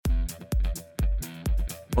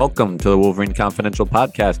Welcome to the Wolverine Confidential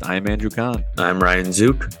Podcast. I am Andrew Kahn. I'm Ryan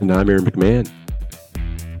Zook. And I'm Aaron McMahon.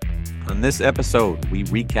 On this episode, we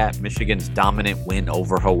recap Michigan's dominant win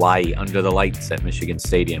over Hawaii under the lights at Michigan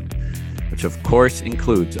Stadium, which of course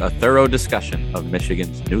includes a thorough discussion of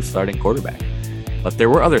Michigan's new starting quarterback. But there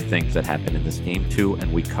were other things that happened in this game too,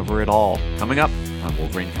 and we cover it all coming up on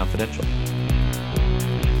Wolverine Confidential.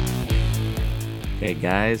 Hey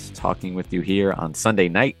guys, talking with you here on Sunday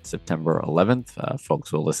night, September 11th.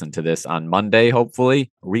 Folks will listen to this on Monday,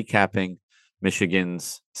 hopefully, recapping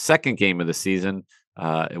Michigan's second game of the season.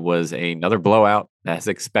 It was another blowout, as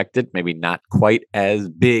expected, maybe not quite as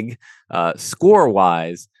big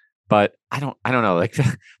score-wise, but I don't know. Like,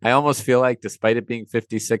 I almost feel like, despite it being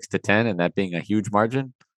 56-10 and that being a huge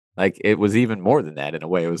margin, like it was even more than that in a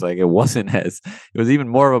way. It was like it was even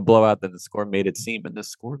more of a blowout than the score made it seem, and the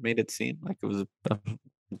score made it seem like it was a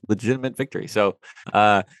legitimate victory. So,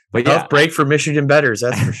 but yeah, tough break for Michigan bettors,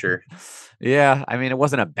 that's for sure. Yeah, I mean, it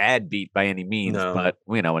wasn't a bad beat by any means, but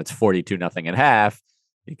when it's 42-0 at half,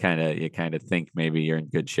 you kind of think maybe you're in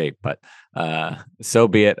good shape, but so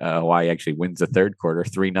be it. Hawaii actually wins the third quarter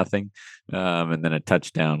 3-0, and then a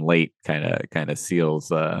touchdown late kind of seals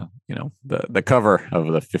the cover of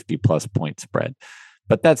the 50+ point spread.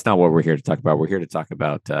 But that's not what we're here to talk about. We're here to talk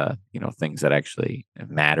about things that actually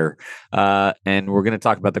matter, and we're going to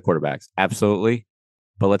talk about the quarterbacks, absolutely.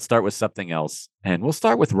 But let's start with something else, and we'll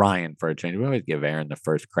start with Ryan for a change. We always give Aaron the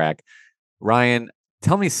first crack. Ryan,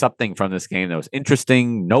 tell me something from this game that was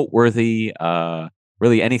interesting, noteworthy,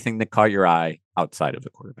 really anything that caught your eye outside of the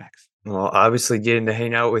quarterbacks. Well, obviously getting to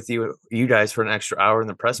hang out with you guys for an extra hour in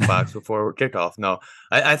the press box before kickoff. No,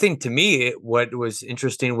 I think to me, what was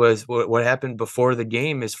interesting was what happened before the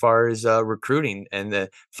game as far as recruiting, and the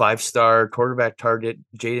 5-star quarterback target,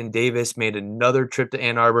 Jaden Davis, made another trip to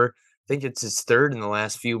Ann Arbor. I think it's his third in the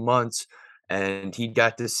last few months. And he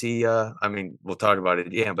got to see, we'll talk about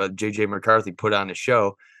it. Yeah, but JJ McCarthy put on a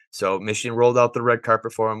show. So Michigan rolled out the red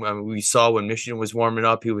carpet for him. I mean, we saw when Michigan was warming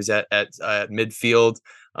up, he was at midfield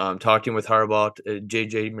talking with Harbaugh.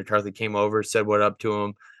 JJ McCarthy came over, said what up to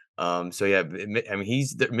him.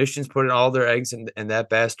 Michigan's putting all their eggs in that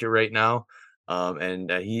basket right now.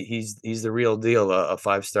 He's the real deal, a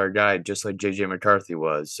 5-star guy, just like JJ McCarthy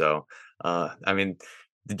was. So,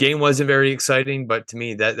 the game wasn't very exciting, but to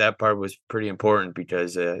me, that part was pretty important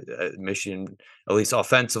because Michigan, at least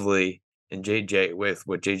offensively, and JJ with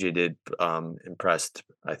what JJ did, impressed,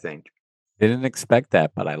 I think. Didn't expect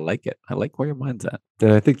that, but I like it. I like where your mind's at.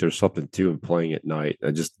 And I think there's something too in playing at night.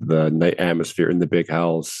 Just the night atmosphere in the big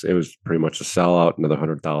house. It was pretty much a sellout, another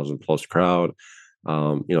 100,000+ crowd.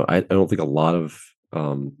 I don't think a lot of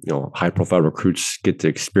high-profile recruits get to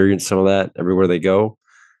experience some of that everywhere they go.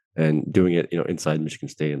 And doing it, inside Michigan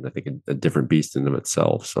Stadium, I think a different beast in of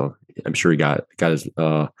itself. So I'm sure he got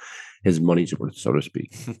his money's worth, so to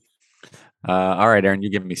speak. All right, Aaron, you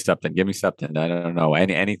give me something. Give me something. I don't know,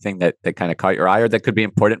 anything that kind of caught your eye or that could be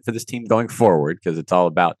important for this team going forward, because it's all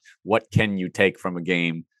about what can you take from a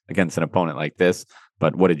game against an opponent like this.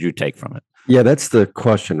 But what did you take from it? Yeah, that's the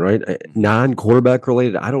question, right? Non-quarterback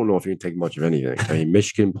related, I don't know if you can take much of anything. I mean,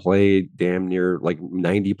 Michigan played damn near like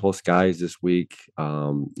 90+ guys this week.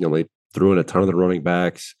 They threw in a ton of the running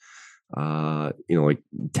backs. Like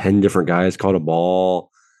 10 different guys caught a ball.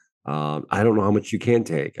 I don't know how much you can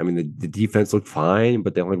take. I mean, the defense looked fine,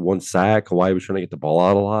 but they only had 1 sack. Hawaii was trying to get the ball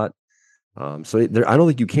out a lot. I don't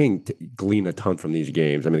think you can glean a ton from these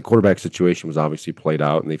games. I mean, the quarterback situation was obviously played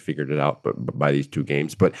out, and they figured it out by these 2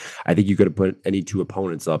 games. But I think you could have put any 2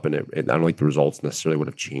 opponents up, and I don't think the results necessarily would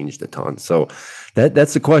have changed a ton. So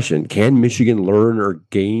that's the question: can Michigan learn or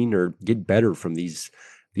gain or get better from these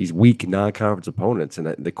weak non-conference opponents?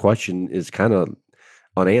 And the question is kind of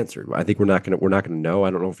unanswered. I think we're not gonna know.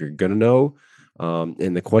 I don't know if you're gonna know.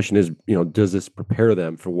 And the question is, does this prepare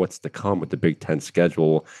them for what's to come with the Big Ten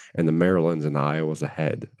schedule and the Marylands and the Iowas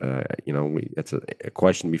ahead? That's a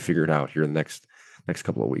question we figured out here in the next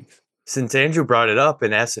couple of weeks. Since Andrew brought it up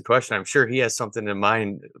and asked the question, I'm sure he has something in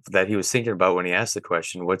mind that he was thinking about when he asked the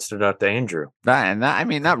question. What stood out to Andrew?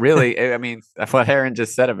 Not really. I mean, what Aaron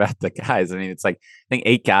just said about the guys. I mean, it's like, I think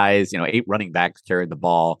 8 guys, 8 running backs carried the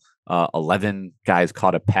ball. 11 guys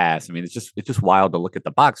caught a pass. I mean, it's just wild to look at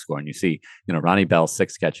the box score, and you see, Ronnie Bell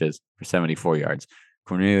 6 catches for 74 yards,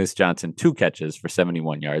 Cornelius Johnson 2 catches for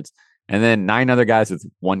 71 yards, and then 9 other guys with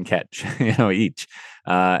 1 catch, each.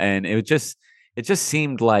 And it just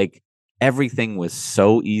seemed like everything was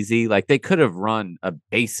so easy. Like they could have run a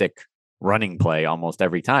basic running play almost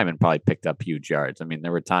every time and probably picked up huge yards. I mean,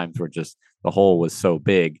 there were times where just the hole was so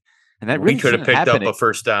big. And that really we could have picked up a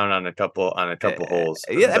first down on a couple holes.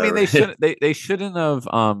 Yeah, I mean, they shouldn't have.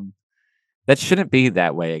 that shouldn't be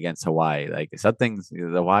that way against Hawaii. Like something's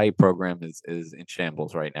the Hawaii program is in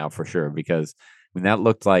shambles right now for sure, because when that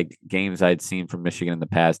looked like games I'd seen from Michigan in the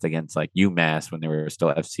past against like UMass when they were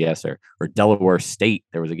still FCS, or Delaware State.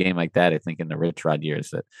 There was a game like that, I think, in the Rich Rod years,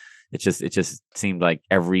 that it just seemed like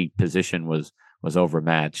every position was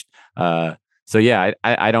overmatched. So yeah,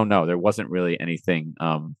 I don't know. There wasn't really anything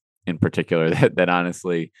in particular that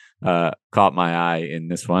honestly caught my eye in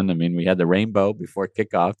this one. I mean, we had the rainbow before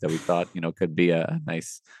kickoff that we thought could be a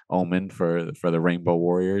nice omen for the Rainbow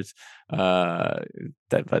Warriors. But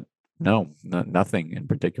no, nothing in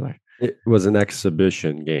particular. It was an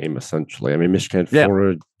exhibition game, essentially. I mean, Michigan had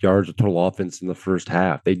 400 yards of total offense in the first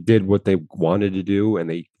half. They did what they wanted to do, and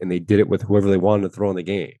they did it with whoever they wanted to throw in the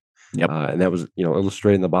game. Yep. And that was,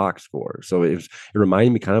 illustrating the box score. So it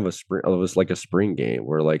reminded me kind of like a spring game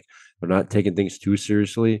where like they're not taking things too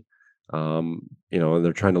seriously. And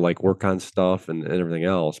they're trying to like work on stuff and everything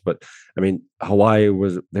else. But I mean, Hawaii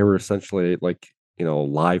they were essentially like,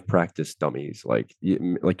 live practice dummies. Like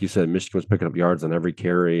you said, Michigan was picking up yards on every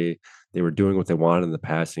carry. They were doing what they wanted in the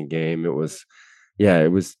passing game. I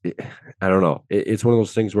don't know. It's one of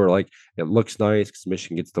those things where like it looks nice because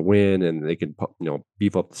Michigan gets the win and they can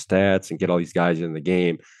beef up the stats and get all these guys in the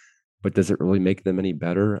game. But does it really make them any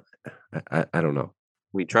better? I don't know.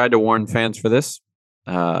 We tried to warn fans for this,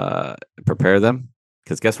 prepare them,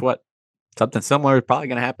 because guess what? Something similar is probably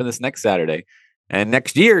going to happen this next Saturday. And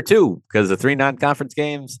next year, too, because the 3 non-conference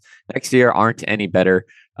games next year aren't any better.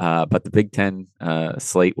 But the Big Ten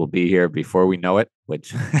slate will be here before we know it,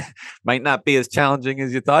 which might not be as challenging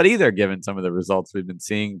as you thought either, given some of the results we've been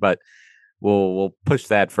seeing. But we'll push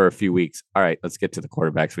that for a few weeks. All right, let's get to the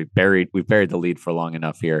quarterbacks. We've buried the lead for long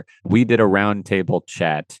enough here. We did a roundtable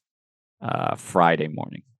chat Friday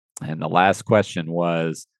morning, and the last question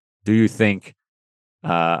was, do you think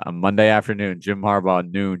on Monday afternoon, Jim Harbaugh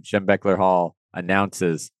noon, Jim Beckler Hall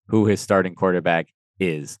announces who his starting quarterback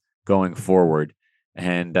is going forward?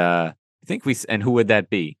 And I think and who would that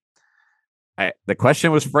be? The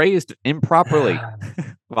question was phrased improperly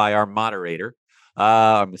by our moderator,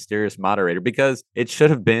 our mysterious moderator, because it should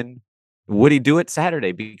have been, would he do it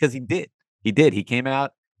Saturday? Because he did. He came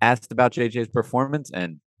out, asked about JJ's performance,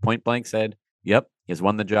 and point blank said, yep, he has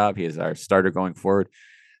won the job. He is our starter going forward.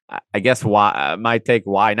 I guess my take,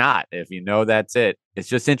 why not? If that's it. It's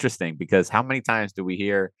just interesting because how many times do we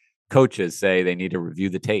hear coaches say they need to review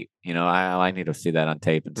the tape? I need to see that on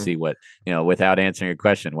tape and see what, without answering your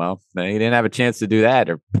question. Well, they didn't have a chance to do that.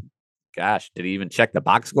 Or gosh, did he even check the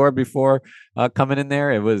box score before coming in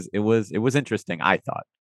there? It was interesting, I thought.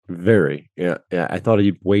 Very. Yeah. I thought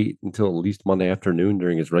he'd wait until at least Monday afternoon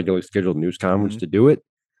during his regularly scheduled news conference to do it.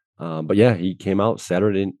 But yeah, he came out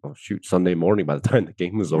Sunday morning by the time the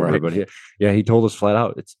game was over. Right. But he told us flat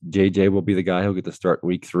out, it's JJ will be the guy who'll get to start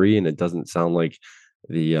week 3. And it doesn't sound like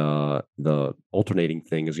the alternating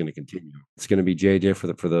thing is going to continue. It's going to be JJ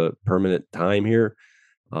for the permanent time here.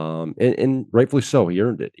 And rightfully so. He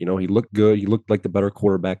earned it. He looked good. He looked like the better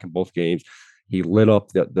quarterback in both games. He lit up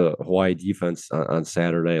the Hawaii defense on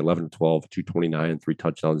Saturday, 11-12, 229, 3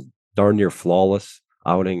 touchdowns, darn near flawless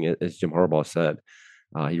outing, as Jim Harbaugh said.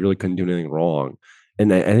 He really couldn't do anything wrong.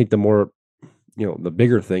 And I think the more, the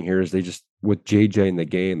bigger thing here is they just, with JJ in the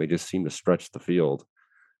game, they just seem to stretch the field.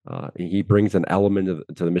 He brings an element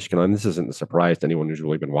to the Michigan line. This isn't a surprise to anyone who's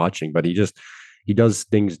really been watching, but he does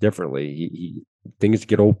things differently. Things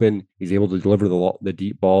get open. He's able to deliver the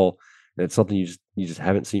deep ball. And it's something you just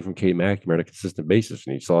haven't seen from Cade McNamara on a consistent basis.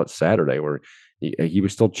 And you saw it Saturday where he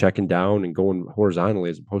was still checking down and going horizontally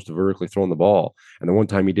as opposed to vertically throwing the ball. And the one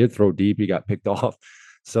time he did throw deep, he got picked off.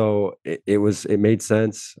 So it made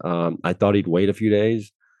sense. I thought he'd wait a few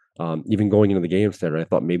days. Even going into the game Saturday, I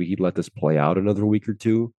thought maybe he'd let this play out another week or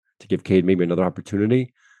two to give Cade maybe another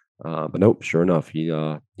opportunity. But nope, sure enough, he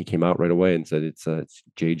came out right away and said it's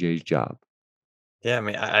JJ's job. Yeah, I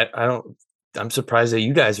mean, I'm surprised that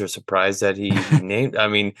you guys are surprised that he named. I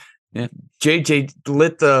mean, yeah, JJ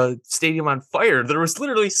lit the stadium on fire. There was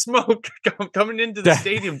literally smoke coming into the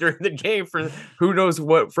stadium during the game for who knows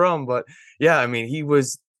what from. But yeah, I mean, he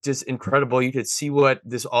was just incredible. You could see what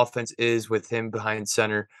this offense is with him behind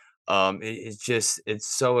center. It's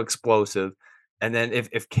so explosive. And then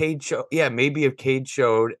if Cade if Cade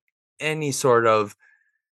showed any sort of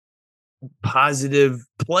positive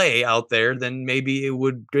play out there, then maybe it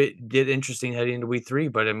would get interesting heading into week 3.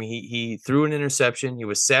 But I mean, he threw an interception. He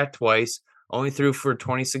was sacked twice, only threw for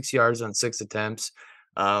 26 yards on 6 attempts.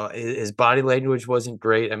 His body language wasn't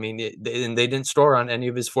great. I mean, and they didn't score on any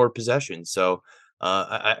of his 4 possessions. So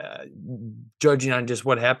Judging on just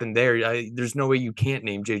what happened there, there's no way you can't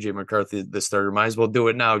name JJ McCarthy the starter. Might as well do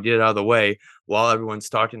it now, get it out of the way while everyone's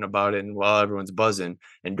talking about it and while everyone's buzzing,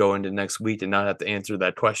 and go into next week and not have to answer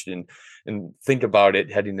that question and think about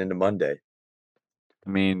it heading into Monday. I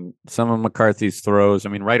mean, some of McCarthy's throws, I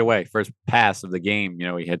mean, right away, first pass of the game,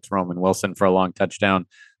 he hits Roman Wilson for a long touchdown.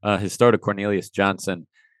 His throw to Cornelius Johnson,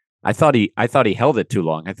 I thought he held it too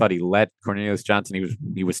long. I thought he let Cornelius Johnson.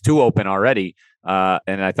 He was too open already,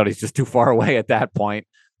 and I thought he's just too far away at that point.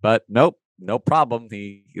 But nope, no problem.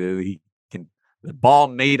 The ball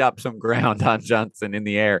made up some ground on Johnson in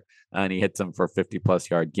the air, and he hits him for a 50+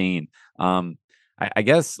 yard gain. I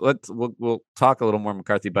guess we'll talk a little more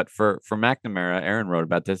McCarthy, but for McNamara, Aaron wrote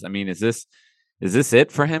about this. I mean, is this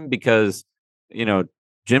it for him? Because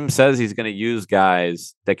Jim says he's going to use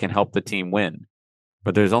guys that can help the team win.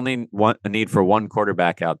 But there's only a need for one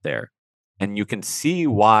quarterback out there. And you can see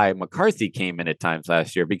why McCarthy came in at times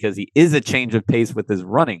last year, because he is a change of pace with his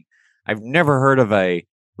running. I've never heard of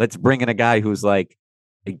let's bring in a guy who's like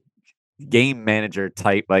a game manager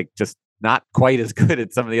type, like just not quite as good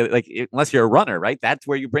at some of the other, unless you're a runner, right? That's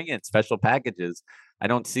where you bring in special packages. I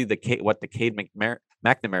don't see what the Cade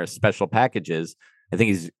McNamara's special package is. I think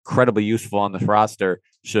he's incredibly useful on this roster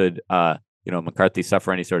should, McCarthy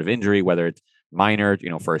suffer any sort of injury, whether it's minor,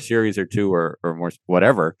 for a series or two or more,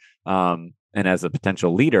 whatever, and as a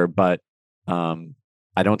potential leader. But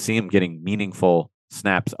I don't see him getting meaningful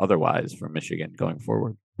snaps otherwise for Michigan going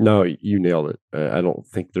forward. No, you nailed it. I don't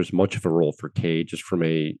think there's much of a role for Cade just from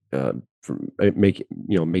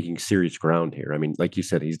making serious ground here. I mean, like you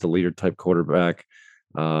said, he's the leader type quarterback.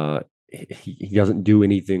 He doesn't do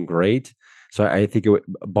anything great. So I think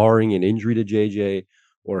barring an injury to JJ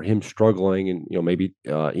or him struggling and, maybe,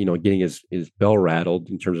 getting his bell rattled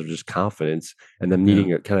in terms of just confidence and then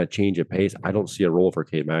needing a kind of change of pace, I don't see a role for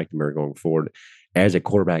Cade McNamara going forward as a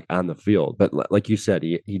quarterback on the field. But like you said,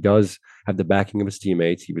 he does have the backing of his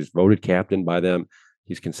teammates. He was voted captain by them.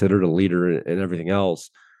 He's considered a leader and everything else.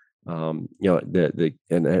 And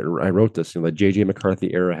I wrote this, the JJ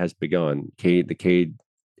McCarthy era has begun. The Cade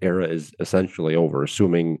era is essentially over,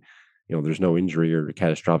 assuming there's no injury or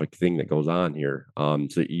catastrophic thing that goes on here.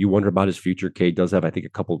 So you wonder about his future. Cade does have, I think,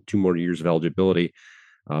 2 more years of eligibility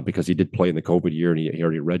because he did play in the COVID year and he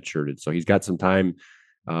already redshirted. So he's got some time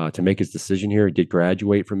to make his decision here. He did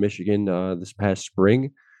graduate from Michigan this past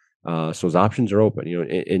spring. So his options are open,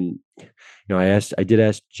 I did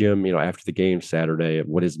ask Jim, after the game Saturday,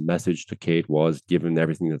 what his message to Cade was, given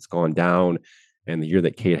everything that's gone down and the year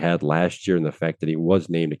that Cade had last year and the fact that he was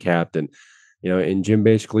named a captain. And Jim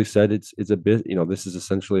basically said it's a bit, this is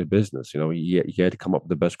essentially a business. He had to come up with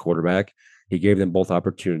the best quarterback. He gave them both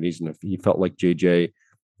opportunities, and if he felt like JJ,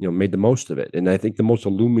 made the most of it. And I think the most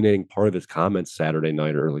illuminating part of his comments Saturday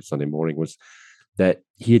night or early Sunday morning was that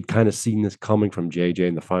he had kind of seen this coming from JJ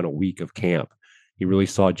in the final week of camp. He really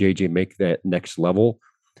saw JJ make that next level,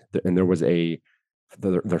 and there was their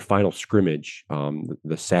final scrimmage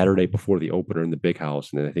the Saturday before the opener in the Big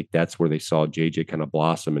House, and I think that's where they saw JJ kind of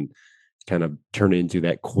blossom and kind of turn into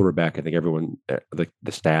that quarterback I think everyone,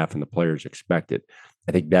 the staff and the players expected.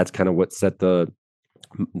 I think that's kind of what set the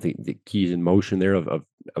keys in motion there of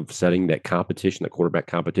setting that competition, that quarterback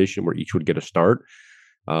competition where each would get a start.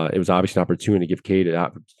 It was obviously an opportunity to give Cade an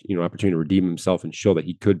opportunity to redeem himself and show that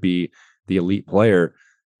he could be the elite player.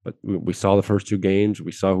 But we saw the first 2 games.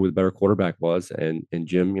 We saw who the better quarterback was, and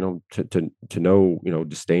Jim, to no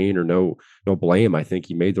disdain or no blame, I think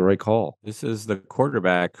he made the right call. This is the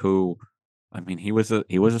quarterback who, I mean, he was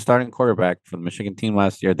a starting quarterback for the Michigan team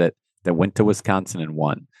last year that went to Wisconsin and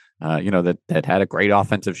won. That had a great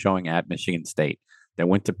offensive showing at Michigan State. That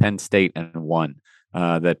went to Penn State and won.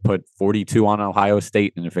 That put 42 on Ohio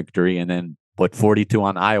State in a victory, and then put 42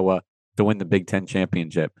 on Iowa to win the Big Ten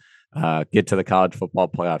championship. Get to the college football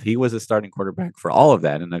playoff. He was a starting quarterback for all of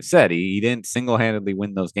that. And I've said he didn't single-handedly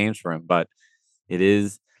win those games for him, but it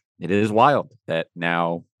is wild that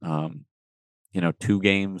now, 2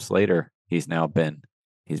 games later, he's been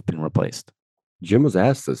replaced. Jim was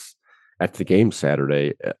asked this at the game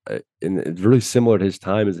Saturday, and it's really similar to his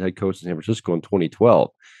time as head coach in San Francisco in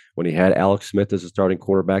 2012. When he had Alex Smith as a starting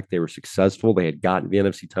quarterback, they were successful. They had gotten the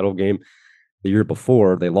NFC title game the year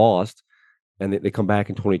before. They lost. And they come back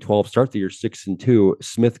in 2012, start the year 6-2.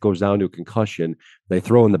 Smith goes down to a concussion. They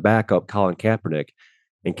throw in the backup, Colin Kaepernick,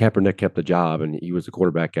 and Kaepernick kept the job, and he was the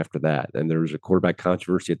quarterback after that. And there was a quarterback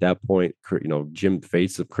controversy at that point. Jim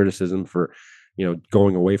faced some criticism for,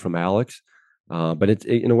 going away from Alex. But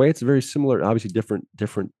in a way, it's a very similar, obviously different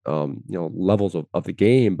levels of the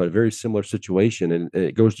game, but a very similar situation. And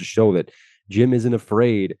it goes to show that Jim isn't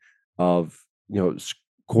afraid of,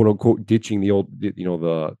 quote unquote ditching the old,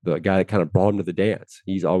 the guy that kind of brought him to the dance.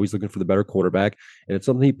 He's always looking for the better quarterback, and it's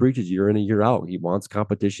something he preaches year in and year out. He wants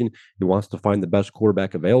competition. He wants to find the best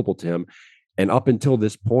quarterback available to him. And up until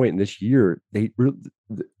this point in this year, they really,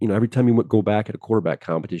 every time you go back at a quarterback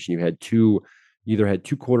competition, you either had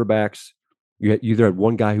two quarterbacks. You either had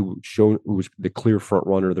one guy who was the clear front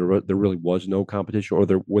runner. There really was no competition, or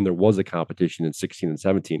when there was a competition in 16 and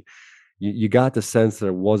 17. You got the sense that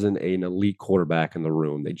there wasn't an elite quarterback in the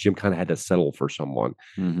room, that Jim kind of had to settle for someone.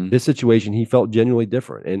 Mm-hmm. This situation, he felt genuinely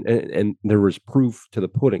different. And there was proof to the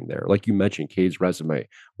pudding there. Like you mentioned, Cade's resume,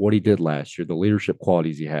 what he did last year, the leadership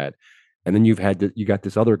qualities he had. And then you got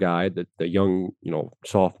this other guy, the young,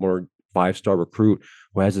 sophomore 5-star recruit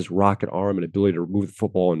who has this rocket arm and ability to move the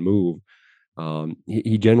football and move.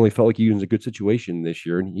 He generally felt like he was in a good situation this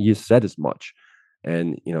year, and he has said as much.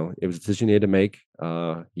 And it was a decision he had to make.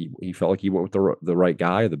 He felt like he went with the right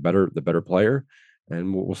guy, the better player,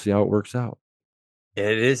 and we'll see how it works out.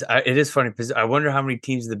 It is funny because I wonder how many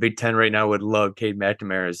teams in the Big Ten right now would love Cade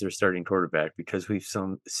McNamara as their starting quarterback, because we've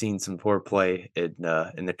seen some poor play in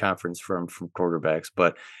the conference from quarterbacks.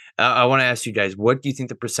 But I want to ask you guys, what do you think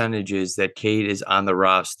the percentage is that Cade is on the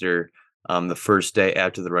roster the first day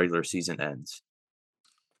after the regular season ends?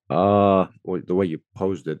 Well, the way you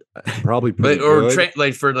posed it, probably pretty good.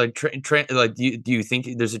 Do you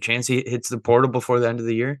think there's a chance he hits the portal before the end of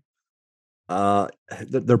the year?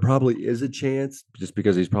 There probably is a chance, just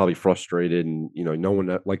because he's probably frustrated, and no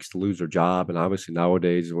one likes to lose their job. And obviously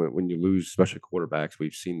nowadays, when you lose, especially quarterbacks,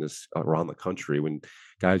 we've seen this around the country. When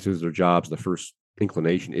guys lose their jobs, the first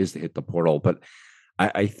inclination is to hit the portal. But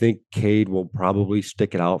I think Cade will probably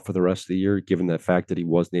stick it out for the rest of the year, given the fact that he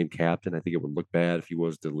was named captain. I think it would look bad if he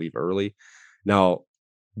was to leave early. Now,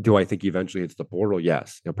 do I think he eventually hits the portal?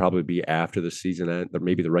 Yes. It'll probably be after the season end, or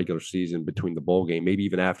maybe the regular season between the bowl game, maybe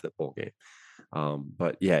even after the bowl game.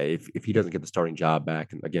 But yeah, if he doesn't get the starting job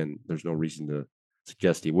back, and again, there's no reason to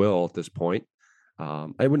suggest he will at this point,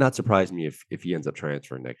 it would not surprise me if he ends up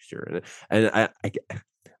transferring next year. And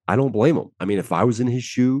I don't blame him. I mean, if I was in his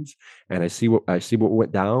shoes and I see what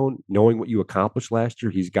went down, knowing what you accomplished last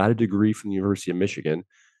year, he's got a degree from the University of Michigan.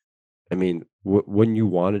 I mean, wouldn't you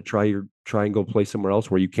want to try and go play somewhere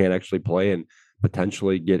else where you can't actually play and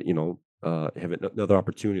potentially get, have another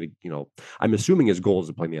opportunity? I'm assuming his goal is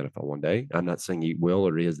to play in the NFL one day. I'm not saying he will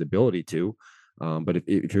or he has the ability to, but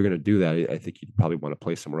if you're going to do that, I think you'd probably want to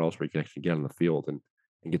play somewhere else where you can actually get on the field and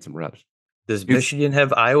get some reps. Does Michigan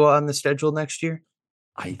have Iowa on the schedule next year?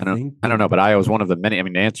 I don't know, but Iowa's one of the many. I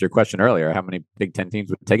mean, to answer your question earlier, how many Big Ten teams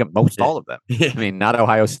would take them? All of them. I mean, not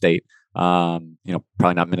Ohio State. Probably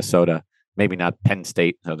not Minnesota. Maybe not Penn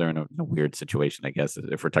State. So they're in a weird situation, I guess,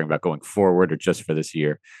 if we're talking about going forward or just for this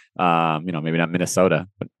year. Maybe not Minnesota,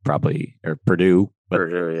 but probably, or Purdue. But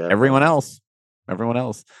Purdue, yeah. Everyone else. Well,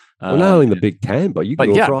 not only the Big Ten, but you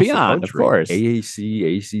can go across beyond, the country. Of course.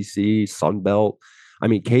 AAC, ACC, Sun Belt. I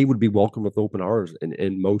mean, Cade would be welcome with open arms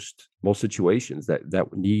in most situations that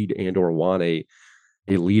need and or want a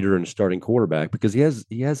leader and starting quarterback, because he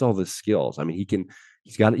has all the skills. I mean, he can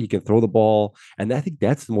throw the ball, and I think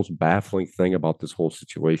that's the most baffling thing about this whole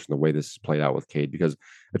situation, the way this is played out with Cade. Because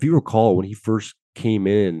if you recall, when he first came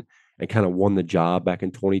in and kind of won the job back in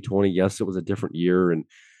 2020, yes, it was a different year and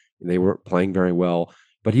they weren't playing very well.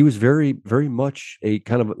 But he was very, very much he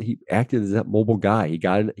acted as that mobile guy.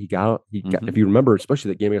 If you remember,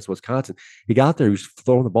 especially that game against Wisconsin, he got there, he was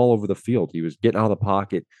throwing the ball over the field. He was getting out of the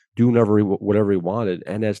pocket, doing whatever he wanted.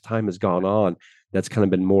 And as time has gone on, that's kind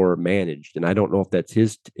of been more managed. And I don't know if that's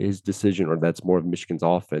his decision or that's more of Michigan's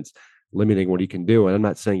offense limiting what he can do. And I'm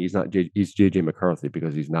not saying he's JJ McCarthy,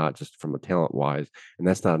 because he's not, just from a talent wise. And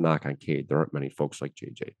that's not a knock on Cade. There aren't many folks like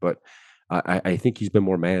JJ, but I think he's been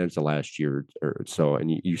more managed the last year or so, and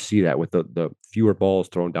you see that with the fewer balls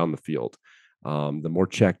thrown down the field, the more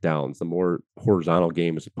check downs, the more horizontal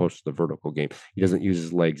game as opposed to the vertical game. He doesn't use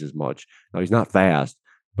his legs as much. Now, he's not fast,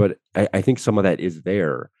 but I think some of that is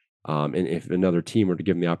there. And if another team were to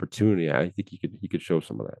give him the opportunity, I think he could show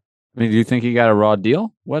some of that. I mean, do you think he got a raw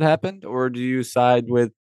deal? What happened? Or do you side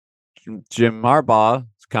with Jim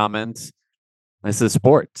Harbaugh's comments? This is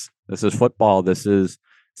sports. This is football. This is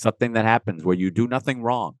something that happens where you do nothing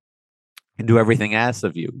wrong and do everything asked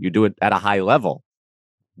of you. You do it at a high level,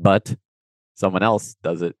 but someone else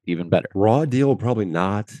does it even better. Raw deal, probably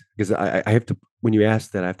not, because I have to. When you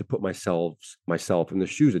ask that, I have to put myself in the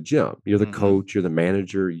shoes of Jim. You're the coach. You're the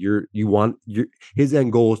manager. His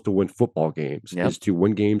end goal is to win football games. Is to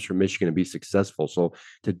win games for Michigan and be successful. So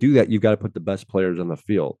to do that, you've got to put the best players on the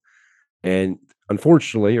field. And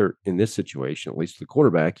unfortunately, or in this situation, at least the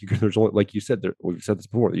quarterback, there's only, like you said, we've said this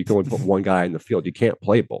before, you can only put one guy in the field. You can't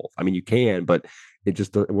play both. I mean, you can, but it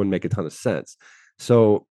wouldn't make a ton of sense.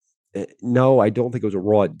 So, no, I don't think it was a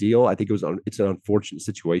raw deal. I think it's an unfortunate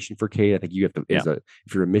situation for Cade. I think you have to,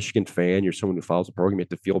 if you're a Michigan fan, you're someone who follows the program, you have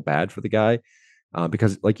to feel bad for the guy.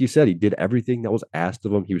 Because, like you said, he did everything that was asked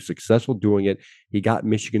of him. He was successful doing it. He got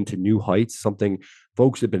Michigan to new heights, something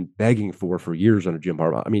folks have been begging for years under Jim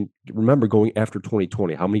Harbaugh. I mean, remember going after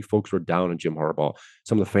 2020, how many folks were down on Jim Harbaugh?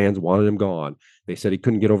 Some of the fans wanted him gone. They said he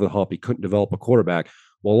couldn't get over the hump. He couldn't develop a quarterback.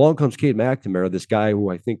 Well, along comes Cade McNamara, this guy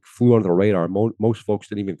who I think flew under the radar. Most folks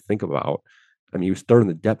didn't even think about. I mean, he was third in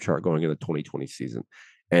the depth chart going into the 2020 season.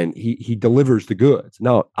 And he delivers the goods.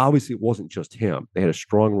 Now, obviously, it wasn't just him. They had a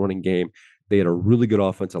strong running game. They had a really good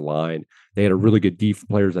offensive line. They had a really good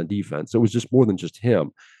players on defense. So it was just more than just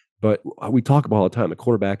him. But we talk about all the time. The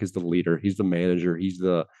quarterback is the leader. He's the manager. He's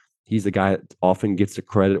the guy that often gets the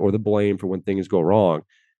credit or the blame for when things go wrong.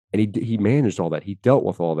 And he managed all that. He dealt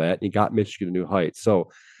with all that. And he got Michigan to new heights.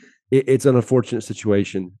 So it's an unfortunate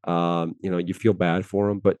situation. You feel bad for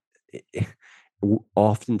him, but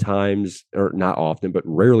oftentimes, or not often, but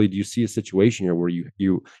rarely do you see a situation here where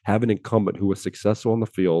you have an incumbent who was successful on the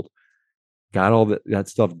field, got all that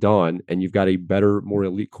stuff done, and you've got a better, more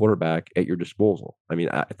elite quarterback at your disposal. I mean,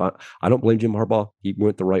 I don't blame Jim Harbaugh. He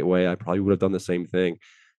went the right way. I probably would have done the same thing.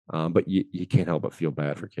 But you can't help but feel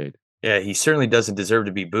bad for Cade. Yeah, he certainly doesn't deserve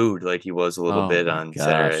to be booed like he was a little bit on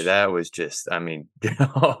Saturday. That was just, I mean,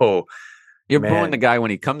 You're booing the guy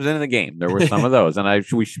when he comes into the game. There were some of those, and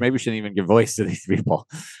we maybe shouldn't even give voice to these people.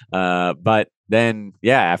 But then,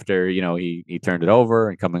 after he turned it over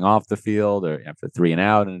and coming off the field, or after 3 and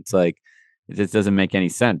out, and it's like it just doesn't make any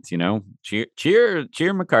sense.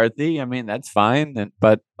 Cheer McCarthy. I mean, that's fine,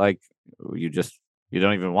 but like you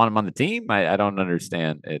don't even want him on the team. I don't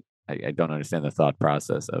understand it. I don't understand the thought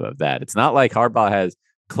process of that. It's not like Harbaugh has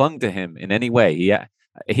clung to him in any way.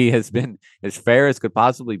 He has been as fair as could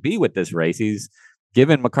possibly be with this race. He's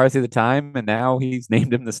given McCarthy the time, and now he's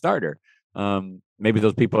named him the starter. Maybe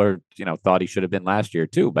those people thought he should have been last year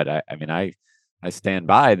too. But I stand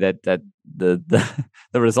by that the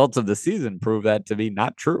results of the season prove that to be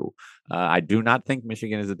not true. I do not think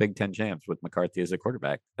Michigan is a Big Ten champs with McCarthy as a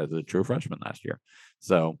quarterback, as a true freshman last year.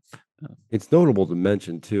 So it's notable to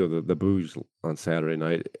mention too the boos on Saturday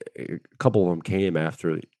night. A couple of them came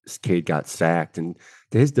after Cade got sacked, and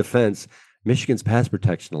to his defense, Michigan's pass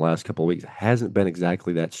protection the last couple of weeks hasn't been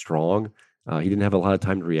exactly that strong. He didn't have a lot of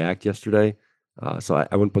time to react yesterday. So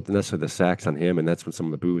I wouldn't put necessarily the sacks on him, and that's when some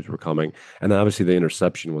of the boos were coming. And then obviously the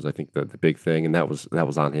interception was, I think, the big thing, and that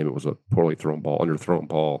was on him. It was a poorly thrown ball, underthrown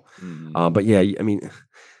ball. Mm-hmm. But yeah, I mean,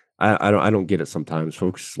 I don't get it sometimes.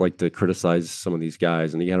 Folks like to criticize some of these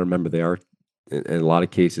guys, and you got to remember they are, in a lot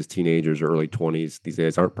of cases, teenagers or early 20s. These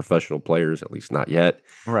guys aren't professional players, at least not yet.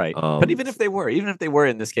 Right. But even if they were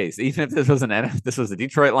in this case, even if this was the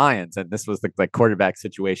Detroit Lions and this was the quarterback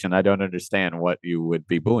situation, I don't understand what you would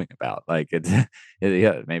be booing about. Like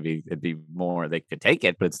maybe it'd be more, they could take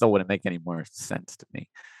it, but it still wouldn't make any more sense to me.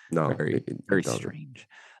 No, very strange.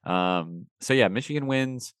 So yeah, Michigan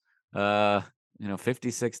wins,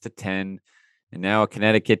 56-10. And now a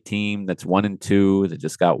Connecticut team that's 1-2 that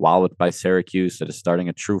just got walloped by Syracuse, that is starting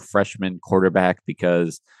a true freshman quarterback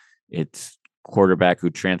because it's quarterback who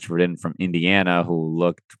transferred in from Indiana, who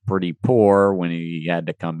looked pretty poor when he had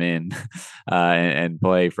to come in and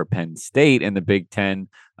play for Penn State in the Big Ten,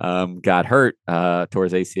 got hurt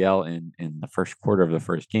towards ACL in the first quarter of the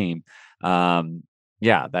first game. That's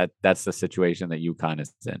the situation that UConn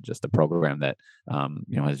is in, just a program that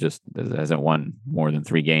hasn't won more than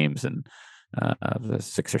 3 games and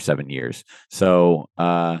 6 or 7 years. So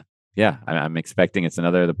I'm expecting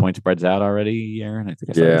the point spread's out already, Aaron. I think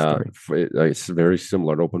I saw the story. It's very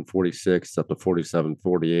similar. It opened 46 up to 47,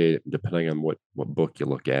 48, depending on what book you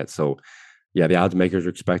look at. So yeah, the odds makers are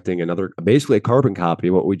expecting basically a carbon copy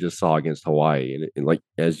of what we just saw against Hawaii. And like,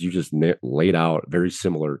 as you just laid out, very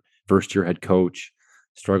similar. First year head coach,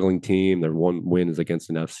 struggling team. Their one win is against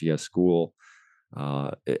an FCS school.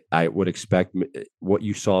 I would expect what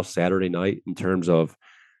you saw Saturday night in terms of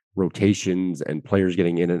rotations and players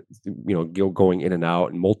getting in and going in and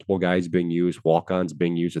out, and multiple guys being used, walk-ons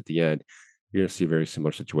being used at the end. You're going to see a very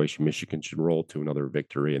similar situation. Michigan should roll to another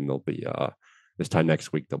victory, and they'll be this time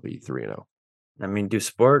next week they'll be 3-0. I mean, do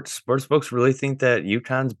sports folks really think that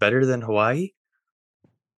UConn's better than Hawaii?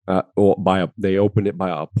 They opened it by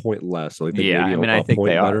a point less, so they think I think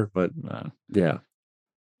they better, are. But yeah.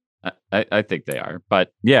 I think they are,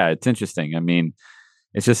 but yeah, it's interesting. I mean,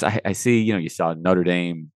 it's just I see you saw Notre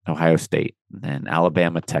Dame, Ohio State, and then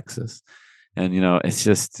Alabama, Texas, and it's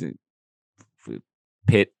just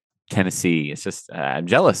Pitt, Tennessee. It's just I'm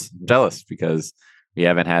jealous. Because we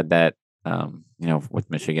haven't had that, with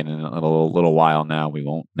Michigan in a little while now. We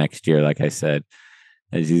won't next year, like I said.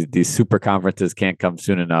 These super conferences can't come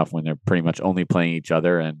soon enough when they're pretty much only playing each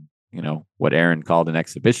other. And, what Aaron called an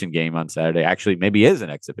exhibition game on Saturday actually maybe is an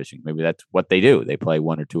exhibition. Maybe that's what they do. They play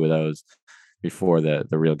one or two of those before the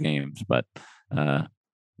real games. But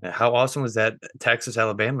how awesome was that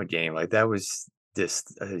Texas-Alabama game? Like, that was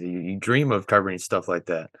just you dream of covering stuff like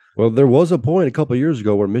that. Well, there was a point a couple of years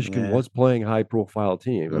ago where Michigan was playing high-profile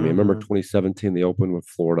teams. I mean, remember 2017, they opened with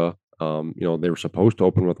Florida. They were supposed to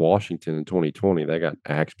open with Washington in 2020. They got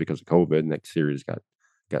axed because of COVID. Next series got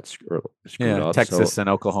screwed up. Texas and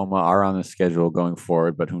Oklahoma are on the schedule going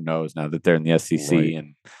forward, but who knows now that they're in the SEC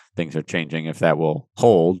and things are changing if that will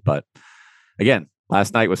hold. But again,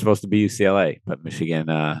 last night was supposed to be UCLA, but Michigan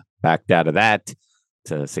backed out of that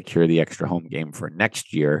to secure the extra home game for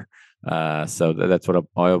next year. So that's what it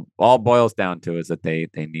all boils down to, is that they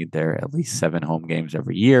need their at least 7 home games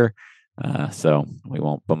every year. So we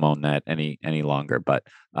won't bemoan that any longer. But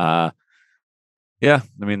I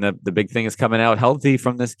mean, the big thing is coming out healthy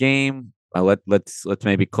from this game. Let's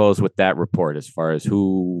maybe close with that report as far as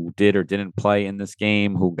who did or didn't play in this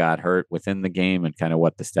game, who got hurt within the game, and kind of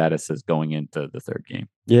what the status is going into the third game.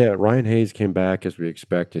 Yeah, Ryan Hayes came back as we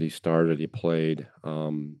expected. He started, he played,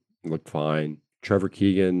 looked fine. Trevor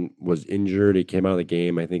Keegan was injured. He came out of the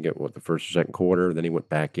game, I think, at the first or second quarter. Then he went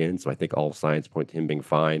back in. So I think all signs point to him being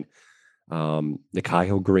fine.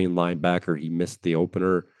 Nikhil Green, linebacker, he missed the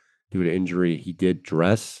opener due to injury. He did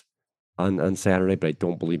dress on Saturday, but I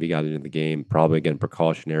don't believe he got into the game. Probably, again,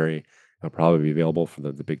 precautionary. He'll probably be available for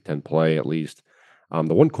the Big Ten play at least.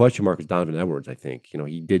 The one question mark is Donovan Edwards, I think.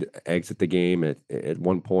 He did exit the game at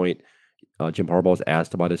one point. Jim Harbaugh was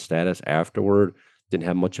asked about his status afterward. Didn't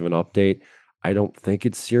have much of an update. I don't think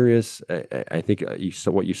it's serious. I think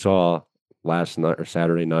what you saw last night or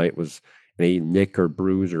Saturday night was a nick or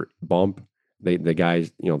bruise or bump. The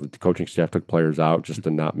guys, the coaching staff took players out just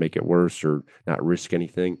to not make it worse or not risk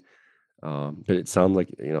anything. But it sounds like,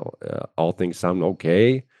 all things sound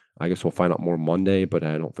okay. I guess we'll find out more Monday, but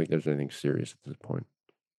I don't think there's anything serious at this point.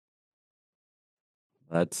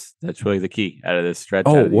 That's really the key out of this stretch.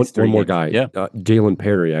 Oh, one more guy. Yeah. Jalen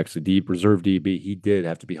Perry, actually, reserve DB. He did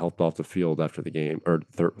have to be helped off the field after the game, or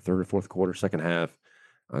third or fourth quarter, second half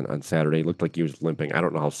on Saturday. It looked like he was limping. I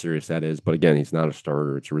don't know how serious that is, but again, he's not a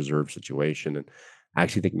starter. It's a reserve situation. And I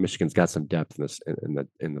actually think Michigan's got some depth in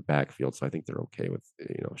the backfield, so I think they're okay with,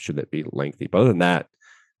 should that be lengthy. But other than that,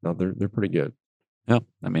 no, they're pretty good. Yeah,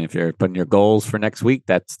 I mean, if you're putting your goals for next week,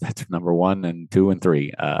 that's number 1 and 2 and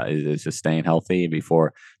 3 is just staying healthy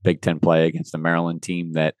before Big Ten play against a Maryland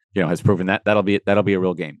team that has proven that that'll be a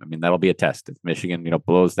real game. I mean, that'll be a test. If Michigan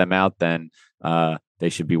blows them out, then they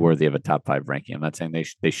should be worthy of a top 5 ranking. I'm not saying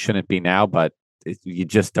they shouldn't be now, but you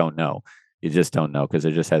just don't know. You just don't know, because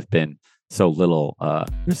there just has been so little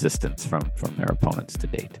resistance from their opponents to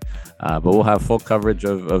date. But we'll have full coverage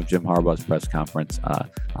of Jim Harbaugh's press conference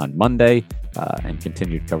on Monday and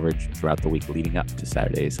continued coverage throughout the week leading up to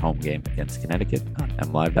Saturday's home game against Connecticut on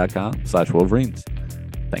mlive.com/Wolverines.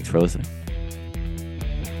 Thanks for listening.